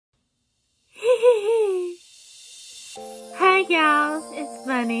Hi gals, it's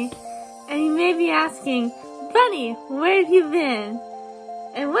Bunny, and you may be asking, Bunny, where have you been?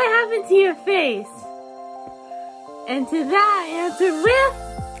 And what happened to your face? And to that I answer with,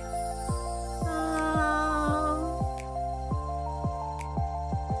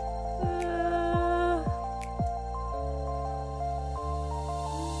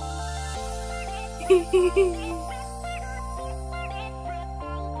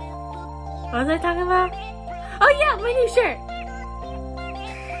 what was I talking about? Oh yeah, my new shirt!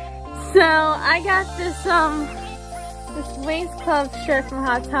 So, I got this Wings Club shirt from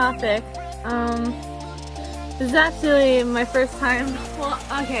Hot Topic. This is actually my first time, well,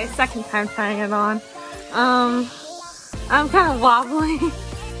 okay, second time trying it on. I'm kind of wobbling.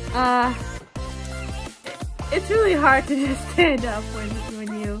 It's really hard to just stand up when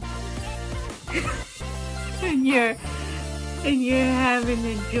you're having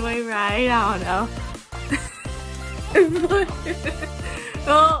a joyride. I don't know.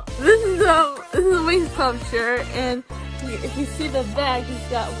 Well, this is a Wings Club shirt, and if you see the bag, it's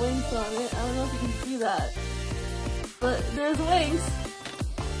got wings on it. I don't know if you can see that, but there's wings.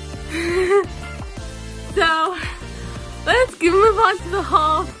 So let's move on to the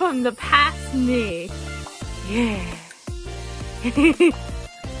haul from the past me. Yeah.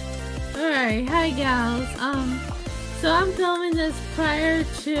 Alright, hi gals. So I'm filming this prior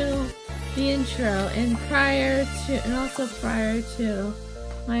to the intro and also prior to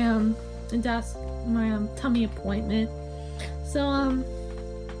my tummy appointment. So I've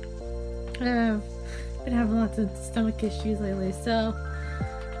been having lots of stomach issues lately, so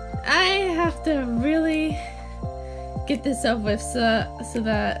I have to really get this up with so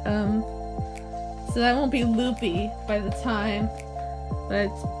that I won't be loopy by the time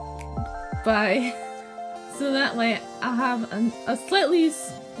so that way I'll have a slightly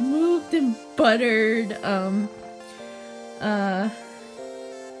smoothed and buttered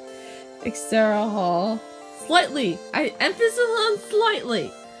Etc haul. Slightly. I emphasis on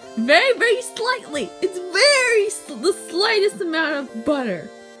slightly. Very, very slightly. It's the slightest amount of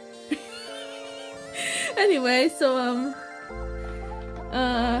butter. Anyway, so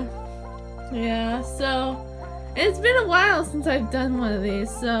yeah, so it's been a while since I've done one of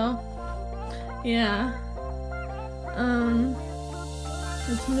these, so yeah.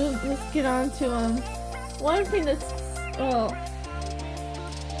 Let's get on to one thing that's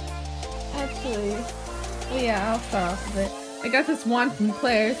yeah, I'll start off with it. I got this wand from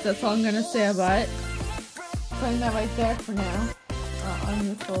Claire's, that's all I'm gonna say about it. Putting that right there for now.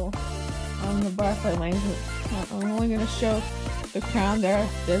 On the butterfly wings. I'm only gonna show the crown there.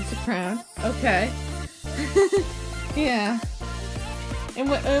 There's the crown. Okay. Yeah. And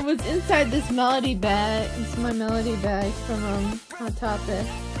it was inside this melody bag. It's my melody bag from Hot Topic.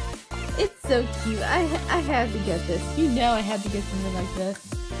 It's so cute. I had to get this. You know I had to get something like this.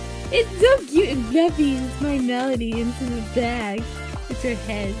 It's so cute and fluffy. It's my melody. It's in the bag. It's her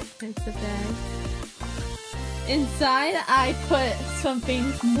head. That's the bag. Inside I put some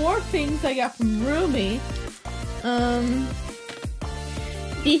things, more things I got from Rumi.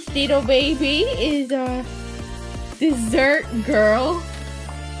 This little baby is a dessert girl.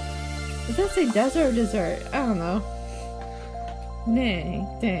 Does that say desert or dessert? I don't know.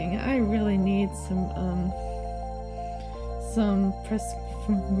 Dang, I really need some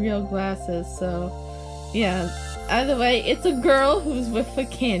real glasses, so yeah. Either way, it's a girl who's with a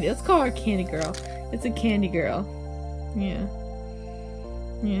candy. Let's call her Candy Girl. It's a candy girl. Yeah.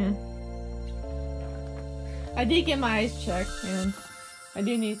 Yeah. I did get my eyes checked, and I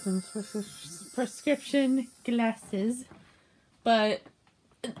do need some prescription glasses, but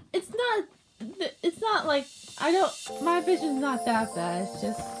it's not like my vision's not that bad. It's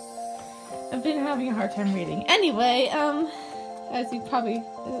just I've been having a hard time reading. Anyway, as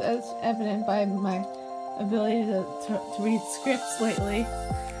evident by my ability to read scripts lately.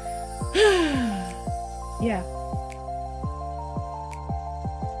 Yeah.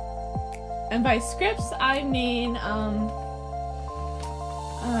 And by scripts I mean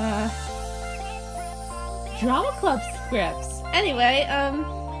drama club scripts. Anyway,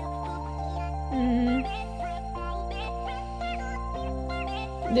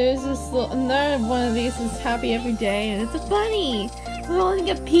 there's this another one of these is Happy Every Day, and it's a bunny holding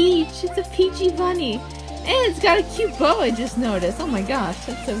a peach. It's a peachy bunny, and it's got a cute bow. I just noticed. Oh my gosh,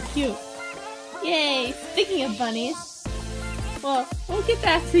 that's so cute! Yay! Speaking of bunnies, well, we'll get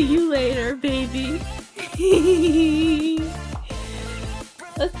back to you later, baby.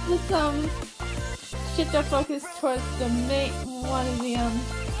 Let's shift our focus towards the main one of the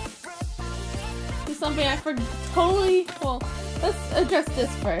to something I forgot totally. Well, let's address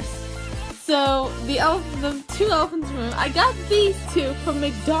this first. So the two elephants room, I got these two from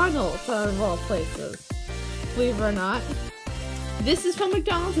McDonald's out of all places. Believe it or not. This is from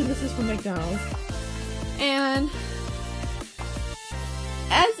McDonald's and this is from McDonald's. And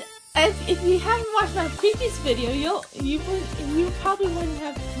as if you haven't watched my previous video, you probably wouldn't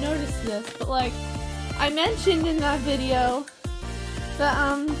have noticed this, but like I mentioned in that video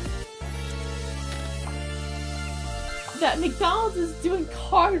that that McDonald's is doing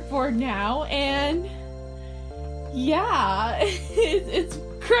cardboard now, and yeah, it's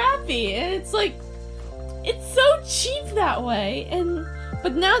crappy, and it's like it's so cheap that way,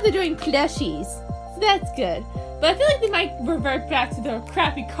 but now they're doing plushies, so that's good. But I feel like they might revert back to their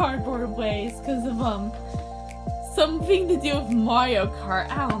crappy cardboard ways because of something to do with Mario Kart.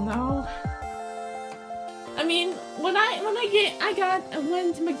 I don't know. I mean, when I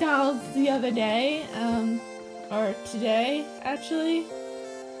went to McDonald's the other day, or today actually.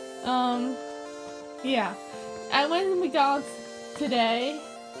 Yeah, I went to McDonald's today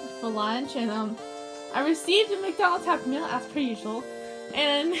for lunch, and I received a McDonald's Happy Meal as per usual,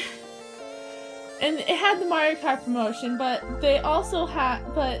 and it had the Mario Kart promotion, but they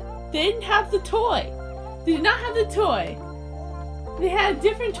didn't have the toy. They did not have the toy. They had a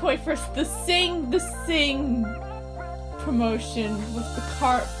different toy for the Sing promotion with the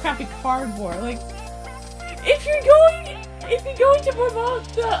crappy cardboard. Like, if you're going to promote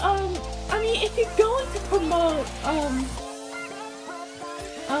the if you're going to promote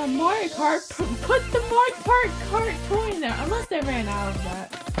Mario Kart, put the Mario Kart toy in there, unless they ran out of that.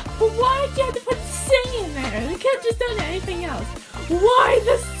 But why did you have to put Sing in there? They could have just done anything else. Why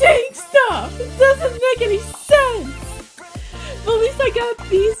the Sing stuff? It doesn't make any sense. But at least I got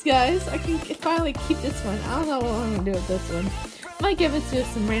these guys. I can finally keep this one. I don't know what I'm gonna do with this one. Might give it to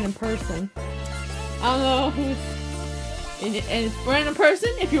some random person. I don't know who. And random person,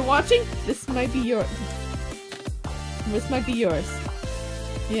 if you're watching, this might be yours. This might be yours.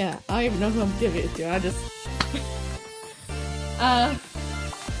 Yeah, I don't even know who I'm giving it to.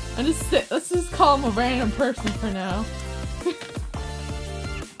 Let's just call him a random person for now.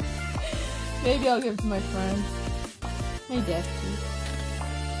 Maybe I'll give it to my friend. My Destiny.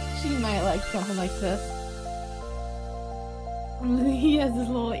 She might like something like this. He has his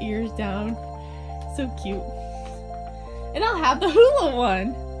little ears down. So cute. And I'll have the hula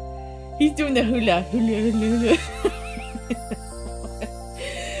one. He's doing the hula. I don't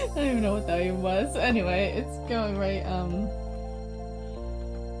even know what that even was. Anyway, it's going right,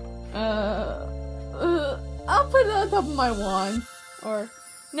 I'll put it on top of my wand. Or,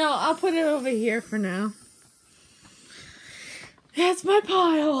 no, I'll put it over here for now. That's my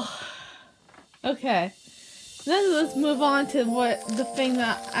pile. Okay. Then let's move on to the thing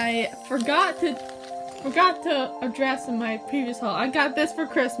that I forgot to address in my previous haul. I got this for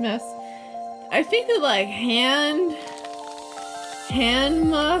Christmas. I think they're like hand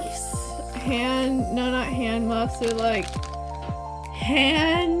muffs. No, not hand muffs. They're like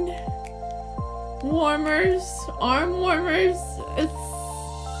hand warmers, arm warmers.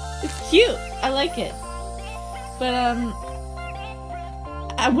 It's cute. I like it. But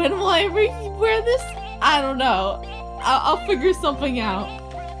when will I ever wear this? I don't know. I'll figure something out.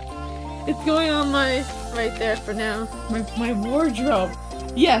 It's going on right there for now. My wardrobe.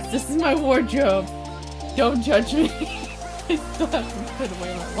 Yes, this is my wardrobe. Don't judge me. I still have to put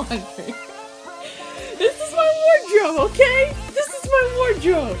away my laundry. This is my wardrobe, okay? This is my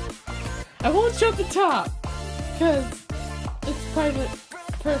wardrobe. I won't show the top because it's private,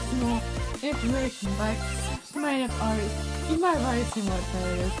 personal information. Like you might have already seen what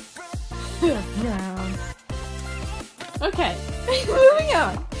that is. They're brown. Okay, moving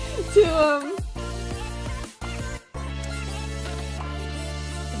on to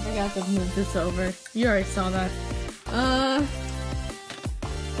I forgot to move this over. You already saw that.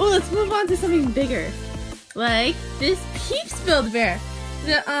 Well, let's move on to something bigger, like this Peeps Build-A-Bear.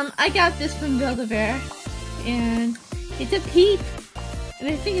 I got this from Build-A-Bear, and it's a peep, and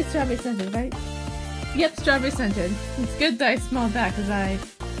I think it's strawberry scented, right? Yep, strawberry scented. It's good that I smelled that, cause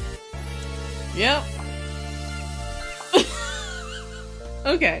Yep.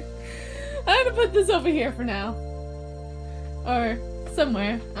 Okay. I'm gonna put this over here for now. Or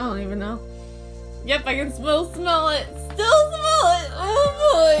somewhere. I don't even know. Yep, I can still smell it. Still smell it! Oh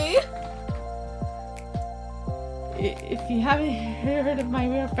boy! If you haven't heard of my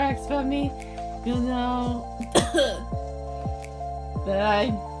real facts about me, you'll know that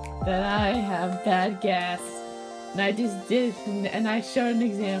I have bad gas. And I just did, and I showed an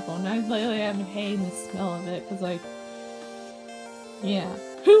example, and I literally am hating the smell of it, because, like, yeah.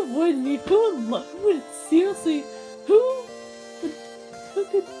 Who would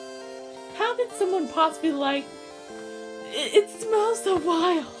how did someone possibly like it smells so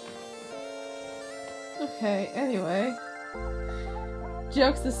wild. Okay, anyway.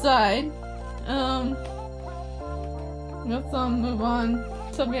 Jokes aside, let's move on.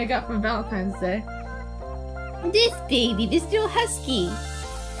 Something I got for Valentine's Day. This baby, this little husky.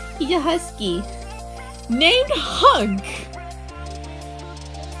 He's a husky. Named Hug.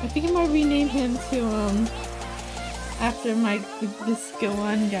 I think I'm gonna rename him to after this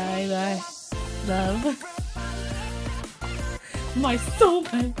one guy that I love. My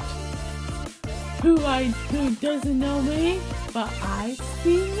soulmate. Who doesn't know me, but I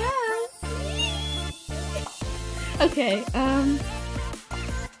see now. Okay,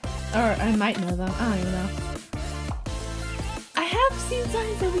 or I might know them. I don't even know. I have seen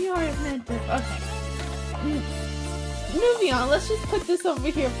signs that we aren't meant to. Okay. Moving on. Let's just put this over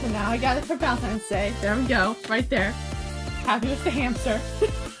here for now. I got it for Valentine's Day. There we go. Right there. Happy with the hamster.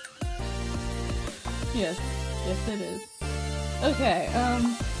 Yes. Yes, it is. Okay.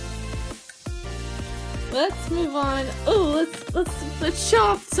 Let's move on. Oh, let's show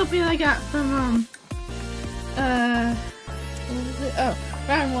off something I got from what was it? Oh,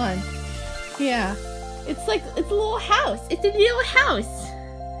 round 1. Yeah. It's a little house. It's a little house.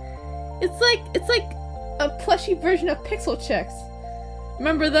 It's like a plushy version of Pixel Chicks.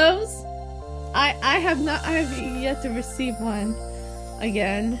 Remember those? I have yet to receive one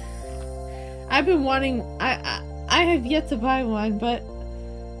again. I've been wanting I have yet to buy one, but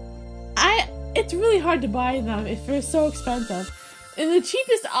it's really hard to buy them if they're so expensive. And the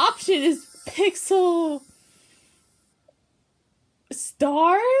cheapest option is Pixel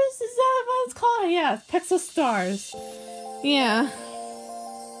Stars? Is that what it's called? Yeah, Pixel Stars. Yeah.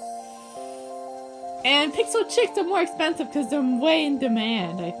 And Pixel Chicks are more expensive because they're way in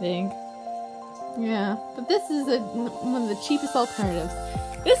demand, I think. Yeah, but this is one of the cheapest alternatives.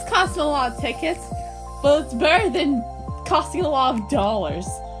 This costs a lot of tickets, but it's better than costing a lot of dollars.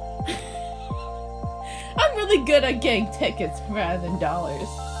 I'm really good at getting tickets rather than dollars.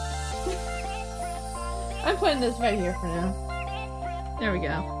 I'm putting this right here for now. There we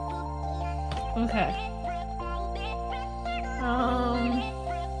go. Okay.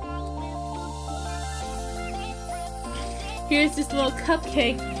 Here's this little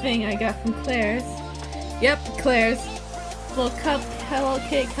cupcake thing I got from Claire's. Yep, Claire's. Little Hello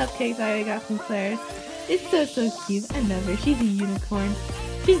Kitty cupcake that I got from Claire's. It's so cute. I love her. She's a unicorn.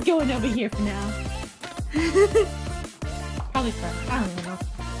 She's going over here for now. Probably for, I don't even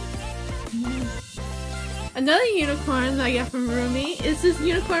know. Another unicorn that I got from Rumi is this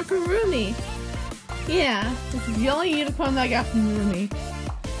unicorn from Rumi. Yeah, this is the only unicorn that I got from Rumi.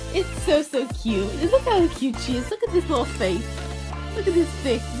 It's so cute. Look how cute she is. Look at this little face. Look at this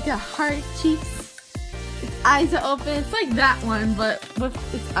face. It's got heart cheeks. Its eyes are open. It's like that one, but with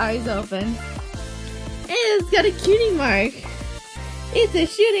its eyes open. And it's got a cutie mark. It's a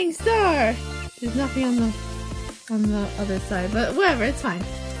shooting star. There's nothing on the other side, but whatever. It's fine.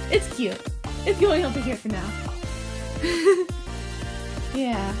 It's cute. It's going over here for now.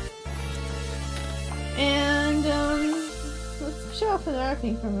 Yeah. And let's show off another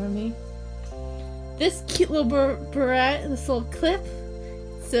thing from Rumi. This cute little barrette, this little clip.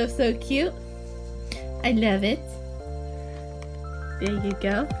 So cute. I love it. There you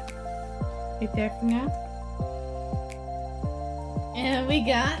go. Right there for now. And we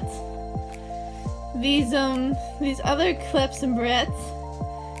got these other clips and barrettes.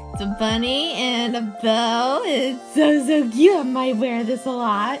 It's a bunny and a bow. It's so cute. I might wear this a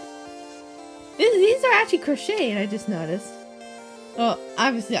lot. These are actually crocheted, I just noticed. Well,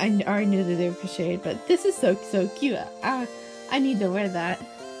 obviously I already knew that they were crocheted, but this is so cute. I need to wear that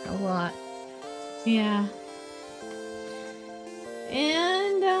a lot. Yeah.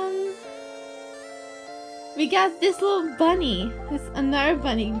 And we got this little bunny. This another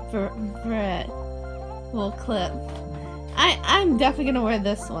bunny barrette. Little clip. I'm definitely gonna wear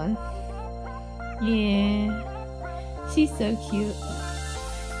this one. Yeah. She's so cute.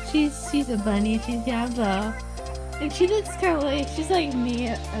 She's a bunny. She's got a bow. And she looks kind of like, she's like me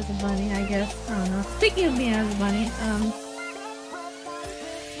as a bunny, I guess. I don't know. Speaking of me as a bunny,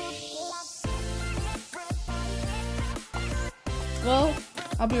 well,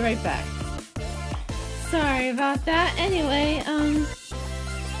 I'll be right back. Sorry about that. Anyway,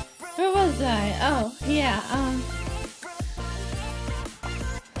 where was I? Oh, yeah,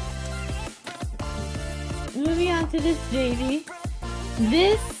 moving on to this baby.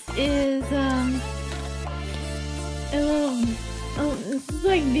 This is, this is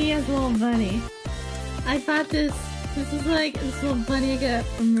like me as a little bunny. I thought this is like this little bunny I got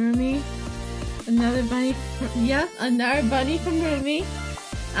from Rumi. Another bunny from, yep, another bunny from Rumi.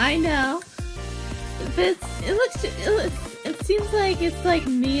 I know. it seems like it's like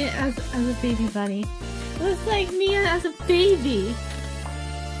Mia as a baby bunny. It looks like Mia as a baby.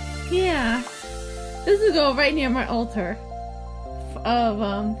 Yeah. This will go right near my altar of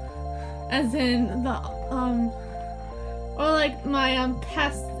as in the or like my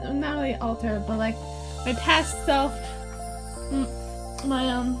past, not really altar, but like my past self,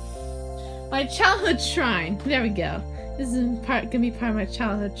 my childhood shrine. There we go. This is gonna be part of my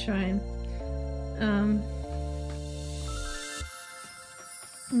childhood shrine.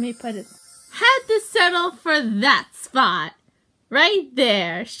 Let me put it. Had to settle for that spot right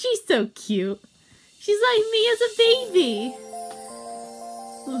there. She's so cute. She's like me as a baby.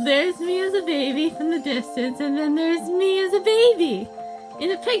 There's me as a baby from the distance, and then there's me as a baby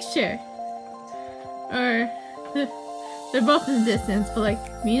in a picture. Or they're both in the distance, but like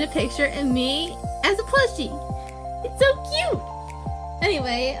me in a picture and me as a plushie. It's so cute.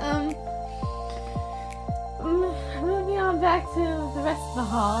 Anyway, moving on back to the rest of the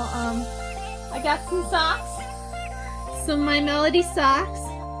haul. I got some socks, some My Melody socks.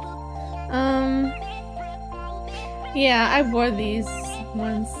 Yeah, I wore these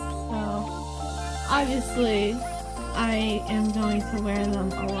once, so obviously I am going to wear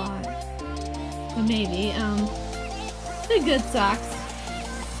them a lot. But maybe, they're good socks.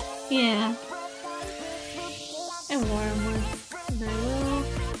 Yeah. I wore them once, and I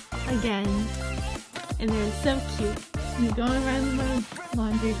will again. And they're so cute. I'm going around my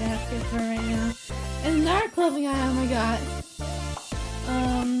laundry basket for right now. And another clothing item I got.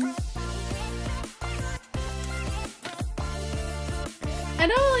 I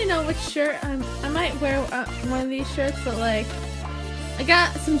don't really know which shirt. I might wear one of these shirts, but like, I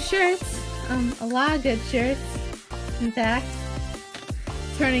got some shirts. A lot of good shirts. In fact,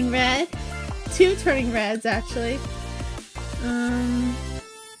 turning red. 2 turning reds actually.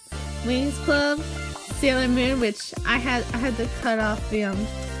 Wings Club, Sailor Moon, which I had to cut off the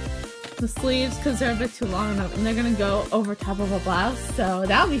sleeves because they're a bit too long enough, and they're gonna go over top of a blouse, so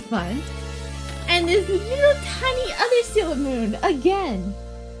that'll be fun. And this little tiny other Sailor Moon again,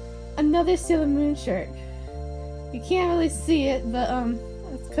 another Sailor Moon shirt. You can't really see it, but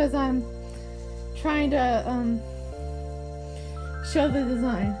it's because I'm trying to show the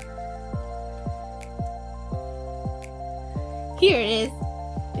design. Here it is.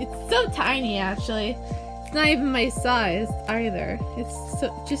 It's so tiny, actually. It's not even my size either. It's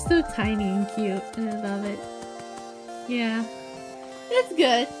just so tiny and cute, and I love it. Yeah, it's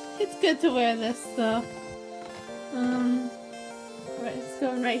good. It's good to wear this though. Right, it's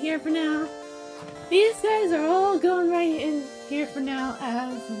going right here for now. These guys are all going right in here for now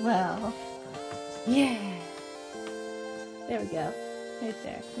as well. Yeah. There we go. Right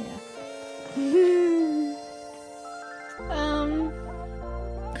there. Yeah.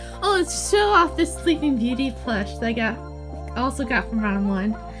 Oh, let's show off this Sleeping Beauty plush that I also got from round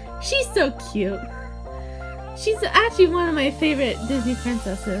 1. She's so cute. She's actually one of my favorite Disney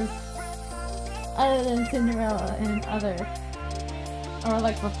princesses. Other than Cinderella and other, or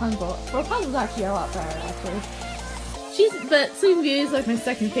like Rapunzel. Rapunzel's actually a lot better, actually. But Sleeping Beauty is like my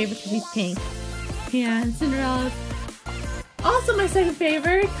second favorite because she's pink. Yeah, and Cinderella's also my second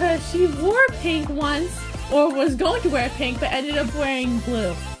favorite because she wore pink once, or was going to wear pink, but ended up wearing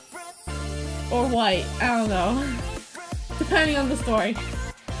blue. Or white, I don't know. Depending on the story.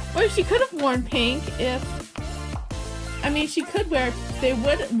 Or she could have worn pink if... I mean, she could wear... They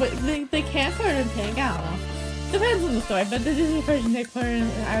would... But they can't put her in pink, I don't know. Depends on the story, but the Disney version they put her in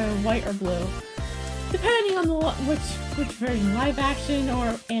either white or blue. Depending on the which version, live action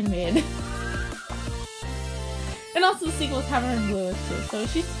or animated. And also the sequels have her in blue too, so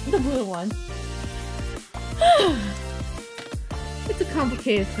she's the blue one. It's a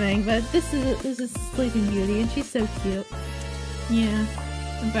complicated thing, but this is Sleeping Beauty, and she's so cute. Yeah,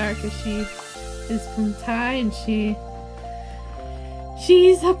 about her 'cause she is from Thai, and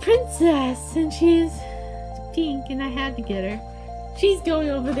she's a princess, and she's pink, and I had to get her. She's going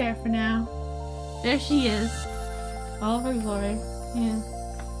over there for now. There she is, all of her glory. Yeah.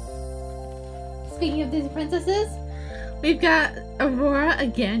 Speaking of Disney princesses, we've got Aurora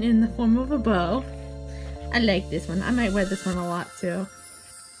again in the form of a bow. I like this one. I might wear this one a lot too.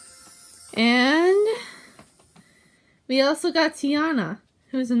 And we also got Tiana,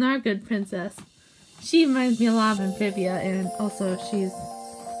 who's another good princess. She reminds me a lot of Amphibia, and also she's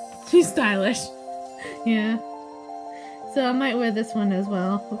stylish. Yeah. So I might wear this one as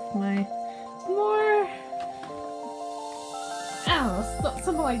well with my more, I don't know,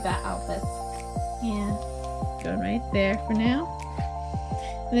 something like that outfit. Yeah. Going right there for now.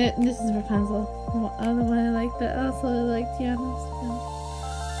 This is Rapunzel. The other one I like, but I also like Tiana's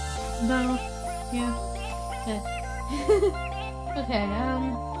bow. Yeah. Okay,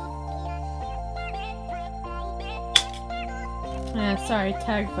 yeah, sorry,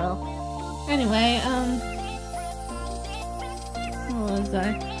 tag fell. Anyway, where was I?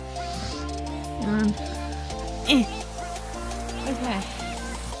 Okay.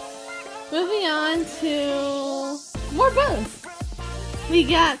 Moving on to more bows. We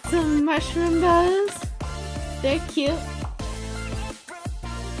got some mushroom bows. They're cute.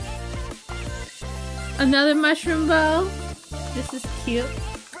 Another mushroom bow. This is cute.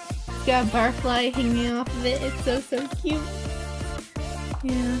 It's got a barfly hanging off of it. It's so cute.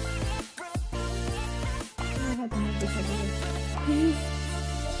 Yeah. I have to move this over.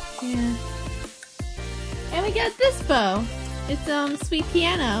 Yeah. And we got this bow. It's Sweet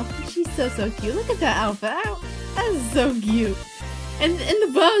Piano. She's so cute. Look at that outfit. That is so cute. And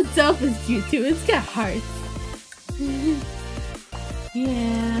the bow itself is cute too. It's got hearts.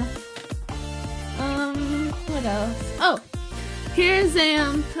 Yeah. What else? Oh, here's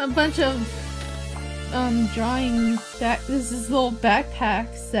a bunch of drawing back. This is a little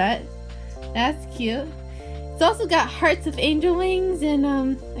backpack set. That's cute. It's also got hearts of angel wings, and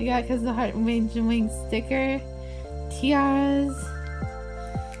I got because the heart of angel wings sticker, tiaras.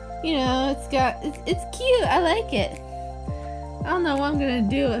 You know, it's cute. I like it. I don't know what I'm gonna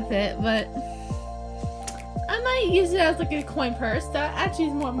do with it, but I might use it as like a coin purse. That actually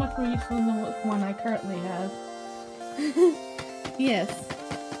is much more useful than the one I currently have. Yes,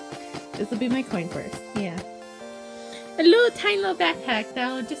 this will be my coin purse. Yeah, a little tiny little backpack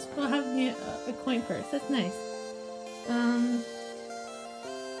that will have me a coin purse. That's nice.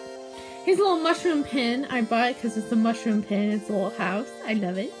 Here's a little mushroom pin. I bought it because it's a mushroom pin. It's a little house. I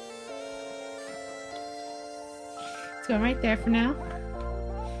love it. It's going right there for now.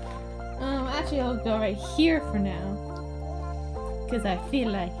 Actually, I'll go right here for now because I feel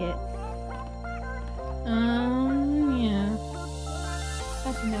like it. Yeah.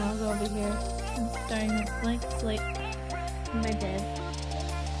 Actually, no, I'll go over here. I'm starting to blank slate in my bed.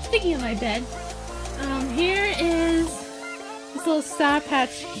 Speaking of my bed, here is this little Sour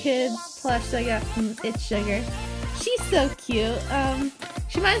Patch Kids plush that I got from It's Sugar. She's so cute.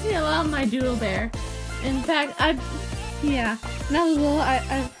 She reminds me a lot of my Doodle Bear. In fact, yeah, when I was little,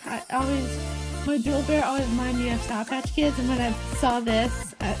 I always, my Doodle Bear always reminded me of Sour Patch Kids, and when I saw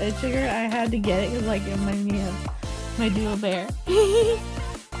this at It's Sugar, I had to get it because like it reminded me of my Doodle Bear.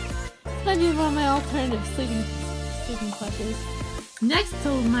 That'd be one of my alternative sleeping plushes. Next to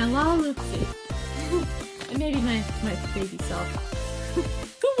my Lala Loopsy. And maybe my baby self.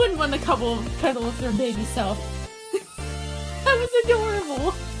 Who wouldn't want to cuddle with their baby self? That was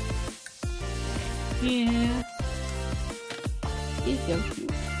adorable. Yeah. He's so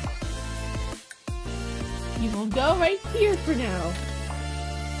cute. You will go right here for now.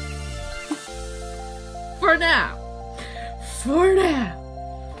 For now. For now.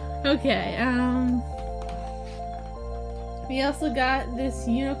 Okay, we also got this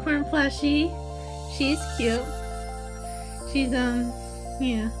unicorn plushie. She's cute. She's,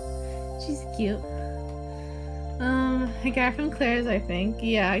 yeah. She's cute. I got her from Claire's, I think.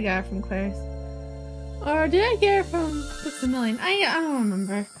 Yeah, I got her from Claire's. Or did I get her from Books A Million? I don't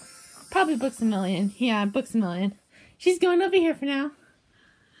remember. Probably Books A Million. Yeah, Books A Million. She's going over here for now.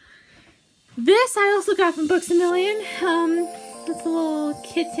 This I also got from Books A Million. It's a little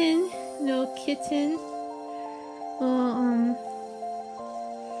kitten.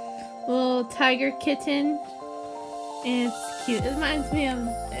 Little tiger kitten. And it's cute. It reminds me of,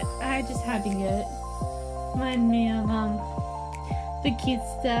 I just had to get it. Reminds me of, the cute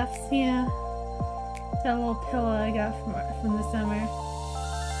stuffs, yeah. That little pillow I got from the summer.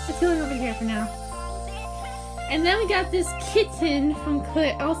 It's going over here for now. And then we got this kitten from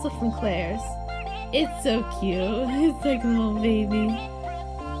also from Claire's. It's so cute. It's like a little baby.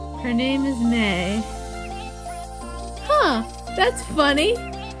 Her name is May. Huh, that's funny.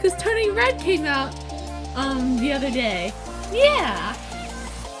 Because Turning Red came out the other day. Yeah.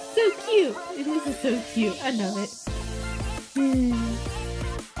 So cute. This is so cute. I love it.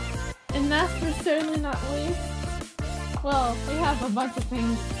 And last but certainly not least, well, we have a bunch of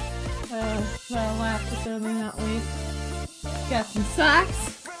things last but certainly not least. Got some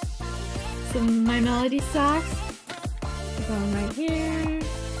socks. Some My Melody socks. Going right here.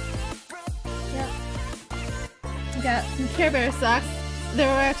 Yep. Got some Care Bear socks. There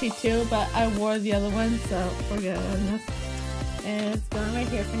were actually two, but I wore the other one, so we're good on this. And it's going right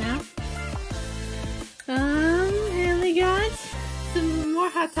here for now. And we got some more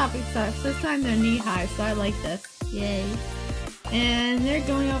Hot Topic socks. This time they're knee high, so I like this. Yay. And they're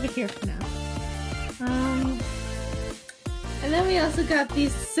going over here for now. And then we also got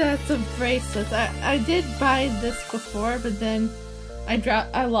these sets of bracelets. I did buy this before, but then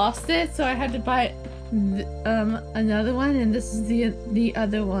I lost it, so I had to buy another one, and this is the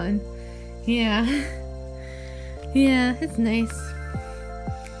other one. Yeah. Yeah, it's nice.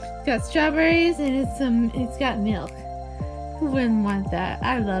 It's got strawberries and it's got milk. Who wouldn't want that?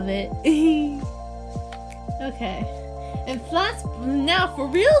 I love it. Okay. And now for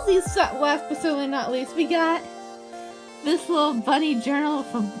realsies, last but certainly not least, we got this little bunny journal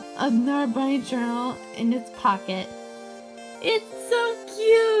from another bunny journal in its pocket. It's so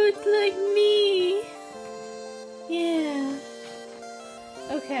cute, like me. Yeah.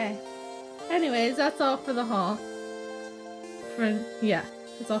 Okay. Anyways, that's all for the haul. Yeah,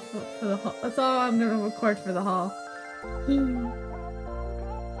 that's all for the haul. That's all I'm gonna record for the haul.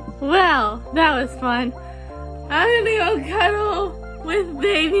 Well, that was fun. I'm gonna go cuddle with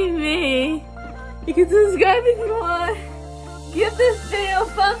baby me. You can subscribe if you want. Give this video a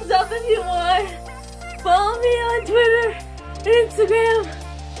thumbs up if you want. Follow me on Twitter and Instagram.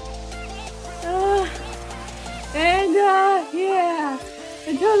 Yeah.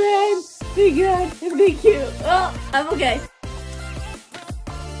 Until then, be good and be cute. Oh, I'm okay.